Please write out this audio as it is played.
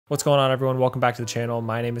What's going on, everyone? Welcome back to the channel.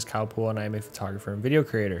 My name is Kyle Poole and I am a photographer and video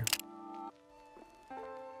creator.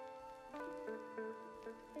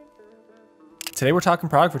 Today we're talking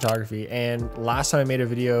product photography, and last time I made a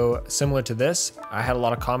video similar to this, I had a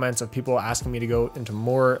lot of comments of people asking me to go into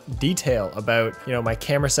more detail about, my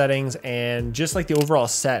camera settings and just like the overall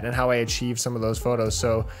set and how I achieved some of those photos.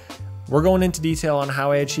 So we're going into detail on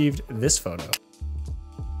how I achieved this photo.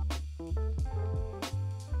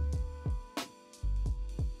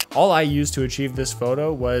 All I used to achieve this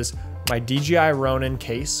photo was my DJI Ronin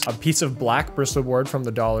case, a piece of black Bristol board from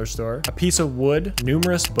the dollar store, a piece of wood,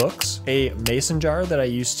 numerous books, a mason jar that I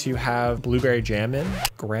used to have blueberry jam in,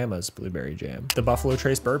 grandma's blueberry jam, the Buffalo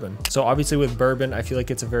Trace bourbon. So obviously with bourbon, I feel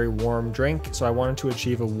like it's a very warm drink. So I wanted to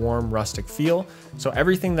achieve a warm rustic feel. So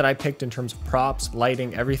everything that I picked in terms of props,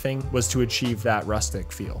 lighting, everything was to achieve that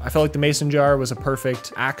rustic feel. I felt like the mason jar was a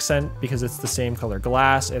perfect accent because it's the same color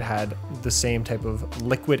glass. It had the same type of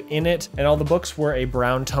liquid in it, and all the books were a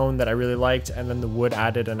brown tone that I really liked, and then the wood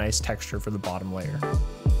added a nice texture for the bottom layer.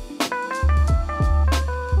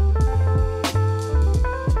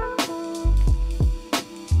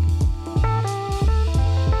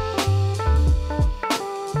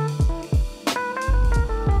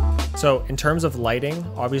 So in terms of lighting,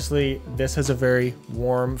 obviously this has a very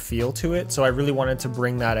warm feel to it. So I really wanted to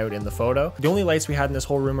bring that out in the photo. The only lights we had in this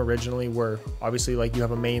whole room originally were obviously like you have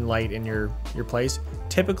a main light in your place.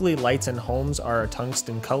 Typically lights in homes are a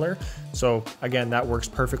tungsten color. So again, that works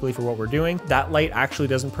perfectly for what we're doing. That light actually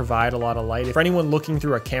doesn't provide a lot of light. For anyone looking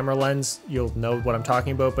through a camera lens, you'll know what I'm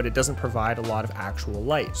talking about, but it doesn't provide a lot of actual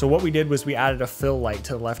light. So what we did was we added a fill light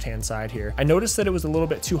to the left-hand side here. I noticed that it was a little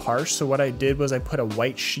bit too harsh. So what I did was I put a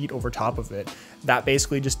white sheet over top of it. That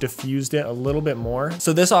basically just diffused it a little bit more.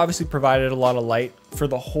 So this obviously provided a lot of light for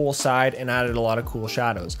the whole side and added a lot of cool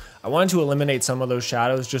shadows. I wanted to eliminate some of those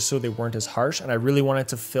shadows just so they weren't as harsh, and I really wanted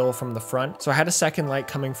to fill from the front. So I had a second light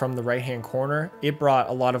coming from the right-hand corner. It brought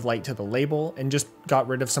a lot of light to the label and just got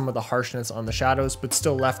rid of some of the harshness on the shadows, but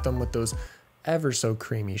still left them with those ever so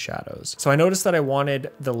creamy shadows. So I noticed that I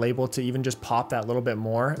wanted the label to even just pop that little bit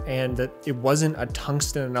more, and that it wasn't a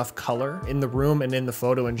tungsten enough color in the room and in the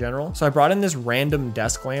photo in general. So I brought in this random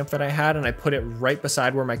desk lamp that I had, and I put it right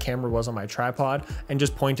beside where my camera was on my tripod and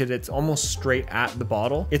just pointed it almost straight at the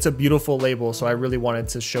bottle. It's a beautiful label, so I really wanted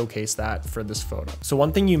to showcase that for this photo. So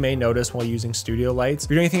one thing you may notice while using studio lights,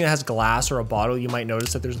 if you're doing anything that has glass or a bottle, you might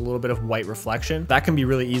notice that there's a little bit of white reflection. That can be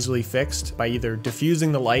really easily fixed by either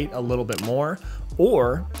diffusing the light a little bit more,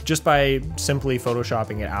 or just by simply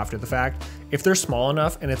photoshopping it after the fact. If they're small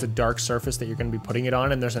enough and it's a dark surface that you're going to be putting it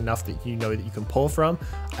on and there's enough that you know that you can pull from,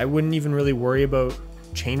 I wouldn't even really worry about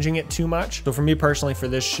changing it too much. So for me personally, for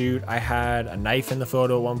this shoot, I had a knife in the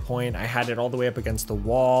photo at one point. I had it all the way up against the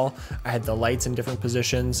wall. I had the lights in different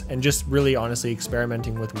positions, and just really honestly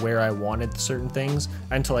experimenting with where I wanted certain things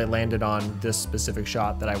until I landed on this specific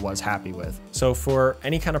shot that I was happy with. So for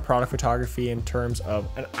any kind of product photography in terms of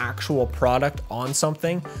an actual product on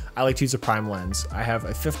something, I like to use a prime lens. I have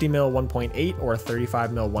a 50mm 1.8 or a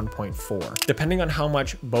 35mm 1.4. Depending on how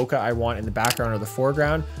much bokeh I want in the background or the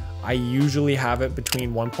foreground, I usually have it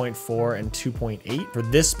between 1.4 and 2.8. For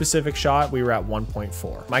this specific shot, we were at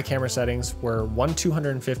 1.4. My camera settings were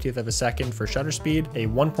 1/250th of a second for shutter speed, a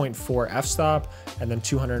 1.4 f-stop, and then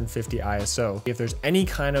 250 ISO. If there's any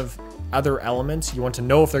kind of other elements, you want to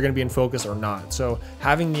know if they're going to be in focus or not. So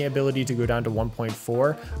having the ability to go down to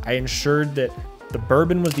 1.4, I ensured that the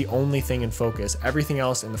bourbon was the only thing in focus. Everything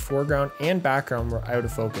else in the foreground and background were out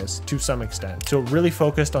of focus to some extent. So it really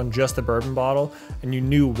focused on just the bourbon bottle, and you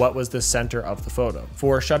knew what was the center of the photo.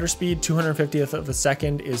 For shutter speed, 250th of a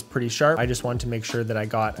second is pretty sharp. I just wanted to make sure that I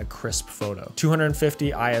got a crisp photo.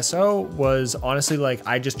 250 ISO was honestly like,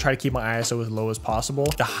 I just try to keep my ISO as low as possible.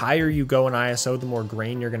 The higher you go in ISO, the more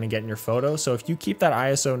grain you're gonna get in your photo. So if you keep that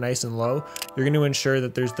ISO nice and low, you're gonna ensure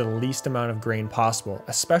that there's the least amount of grain possible,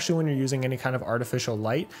 especially when you're using any kind of artificial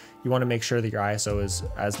light. You want to make sure that your ISO is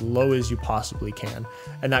as low as you possibly can,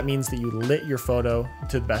 and that means that you lit your photo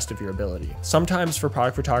to the best of your ability. Sometimes for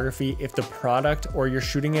product photography, if the product or you're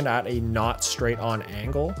shooting it at a not straight on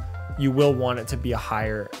angle, you will want it to be a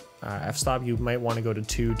higher f-stop. You might want to go to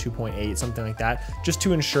 2.8, something like that, just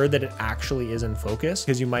to ensure that it actually is in focus,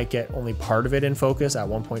 because you might get only part of it in focus at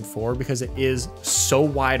 1.4 because it is so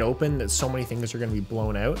wide open that so many things are going to be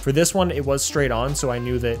blown out. For this one, it was straight on, so I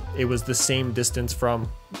knew that it was the same distance from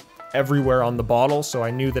everywhere on the bottle, so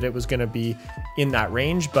I knew that it was going to be in that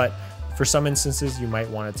range. But For some instances, you might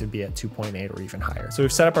want it to be at 2.8 or even higher. So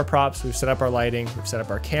we've set up our props, we've set up our lighting, we've set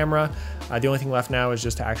up our camera. The only thing left now is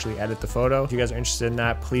just to actually edit the photo. If you guys are interested in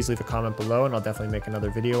that, please leave a comment below and I'll definitely make another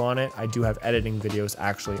video on it. I do have editing videos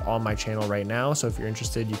actually on my channel right now, so if you're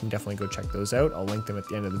interested, you can definitely go check those out. I'll link them at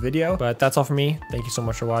the end of the video. But that's all for me. Thank you so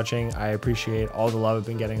much for watching. I appreciate all the love I've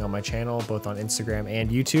been getting on my channel, both on Instagram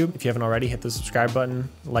and YouTube. If you haven't already, hit the subscribe button,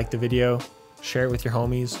 like the video, share it with your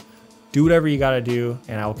homies, do whatever you gotta do,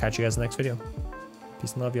 and I will catch you guys in the next video.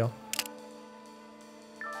 Peace and love, y'all.